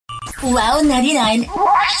Wow 99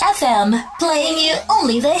 FM, playing you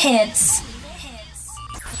only the hits.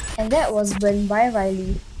 And that was Burn by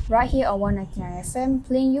Riley, right here on 199 FM,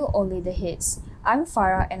 playing you only the hits. I'm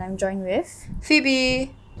Farah and I'm joined with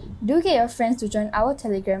Phoebe. Do get your friends to join our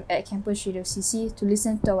Telegram at Campus Radio CC to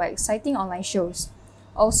listen to our exciting online shows.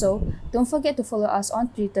 Also, don't forget to follow us on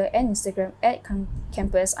Twitter and Instagram at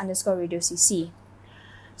campus_radio CC.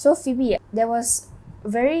 So Phoebe, there was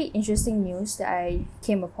very interesting news that I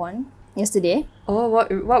came upon yesterday. Oh,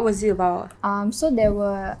 what was it about? So there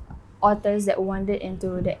were otters that wandered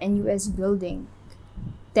into the NUS building.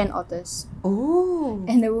 10 otters. Oh.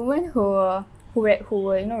 And the woman who were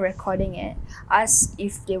recording it asked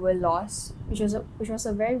if they were lost, which was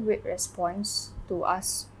a very weird response to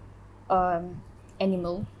us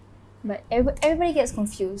animal. But everybody gets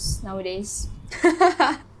confused nowadays.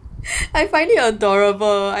 I find it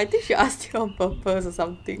adorable. I think she asked it on purpose or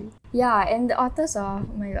something. Yeah, and the otters are,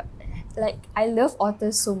 oh my god, like I love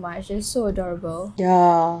otters so much. They're so adorable.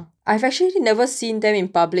 Yeah. I've actually never seen them in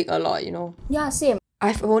public a lot, Yeah, same.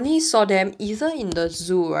 I've only saw them either in the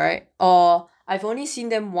zoo, right? Or I've only seen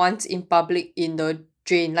them once in public in the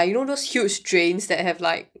drain. Like, those huge drains that have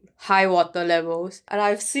like high water levels. And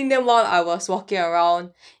I've seen them while I was walking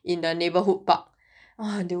around in the neighborhood park.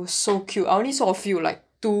 Oh, they were so cute. I only saw a few, like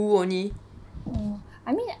 2 only.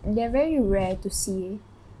 I mean, they're very rare to see.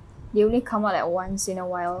 They only come out like once in a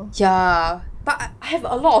while. Yeah. But I have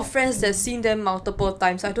a lot of friends that seen them multiple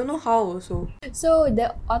times. I don't know how also. So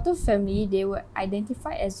the otter family, they were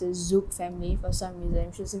identified as the Zook family for some reason,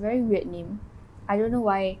 which is a very weird name. I don't know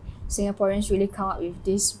why Singaporeans really come up with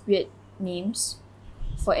these weird names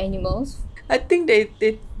for animals. I think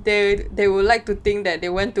they would like to think that they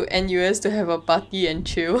went to NUS to have a party and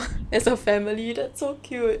chill as a family. That's so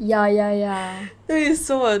cute. Yeah. That is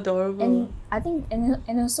so adorable. And I think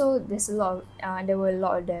and also there's a lot of there were a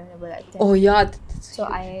lot of them. There were like 10. Oh yeah. So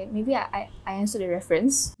I answered the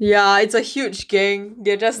reference. Yeah, it's a huge gang.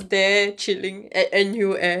 They're just there chilling at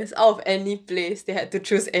NUS. Out of any place, they had to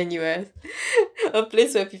choose NUS. A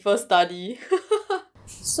place where people study.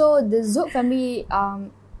 So the Zook family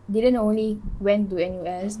didn't only went to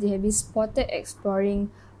NUS, they have been spotted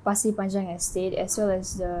exploring Pasir Panjang Estate as well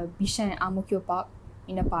as the Bishan and Ang Mo Kio Park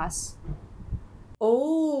in the past.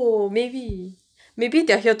 Oh, maybe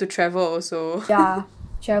they're here to travel also. Yeah,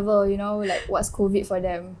 travel, like what's COVID for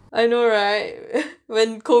them. I know, right?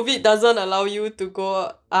 When COVID doesn't allow you to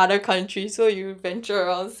go other countries, so you venture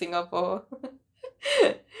around Singapore.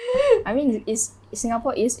 I mean,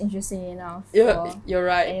 Singapore is interesting enough you're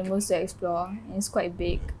right. animals to explore, and it's quite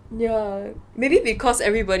big. Yeah, maybe because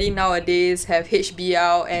everybody nowadays have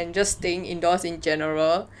HBL and just staying indoors in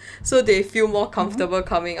general, so they feel more comfortable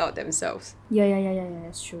coming out themselves. Yeah,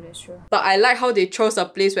 that's true. But I like how they chose a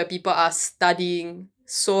place where people are studying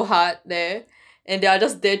so hard there, and they are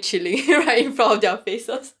just there chilling right in front of their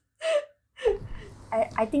faces.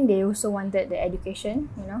 I think they also wanted the education,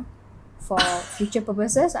 for future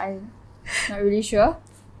purposes. I'm not really sure.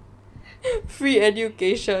 Free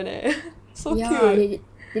education, so yeah, cute.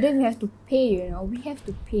 They don't even have to pay, we have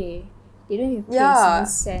to pay. They don't even pay Yeah. a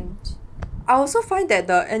cent. I also find that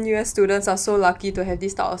the NUS students are so lucky to have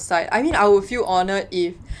this type of site. I mean, I would feel honoured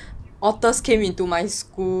if otters came into my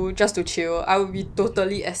school just to chill. I would be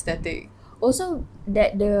totally ecstatic. Also,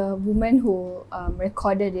 that the woman who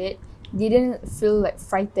recorded it didn't feel like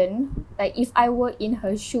frightened. Like if I were in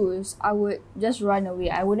her shoes, I would just run away.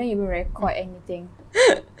 I wouldn't even record anything.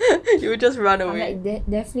 You would just run I'm away. like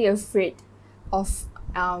definitely afraid of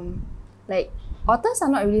like otters are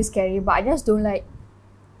not really scary, but I just don't like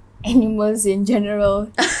animals in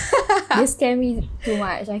general. They scare me too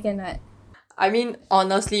much. I cannot. I mean,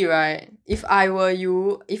 honestly, right? If I were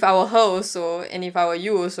you, if I were her also, and if I were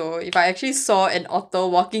you also, if I actually saw an otter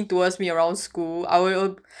walking towards me around school, I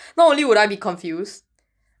would not only would I be confused,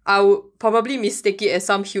 I would probably mistake it as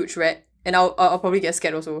some huge rat, and I'll probably get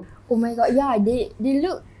scared also. Oh my god, yeah, they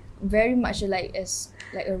look very much like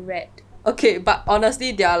a rat. Okay, but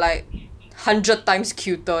honestly, they are like 100 times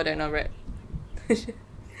cuter than a rat.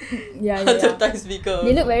 Yeah. 100 times bigger.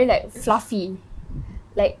 They look very like fluffy,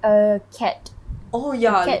 like a cat. Oh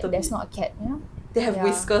yeah, A cat little that's bit. not a cat, They have Yeah.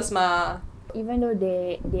 whiskers ma. Even though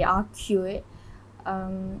they are cute,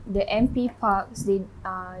 the MP parks they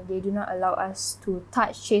do not allow us to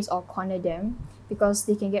touch, chase or corner them because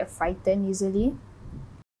they can get frightened easily.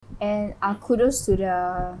 And kudos to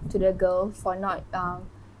the girl for not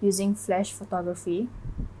using flash photography,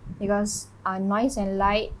 because noise and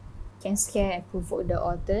light can scare and provoke the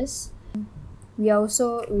otters. We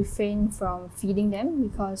also refrain from feeding them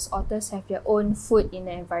because otters have their own food in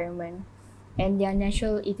the environment. and their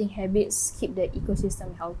natural eating habits keep the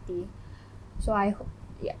ecosystem healthy. So I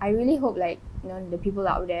really hope, like, the people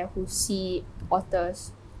out there who see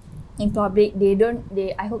otters in public,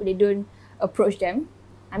 I hope they don't approach them.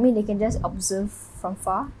 I mean, they can just observe from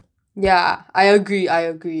far. Yeah, I agree.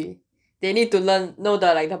 They need to know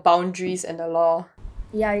the boundaries and the law.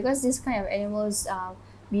 Yeah, because this kind of animals,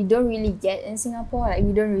 we don't really get in Singapore. Like,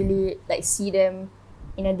 we don't really like see them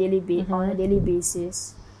on a daily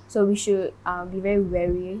basis. So we should be very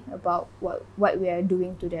wary about what we are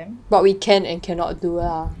doing to them. What we can and cannot do.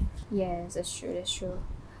 Yes, that's true.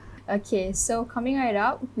 Okay, so coming right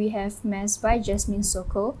up, we have Mass by Jasmine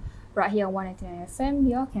Soko, right here on 199 FM,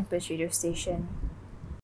 your campus radio station.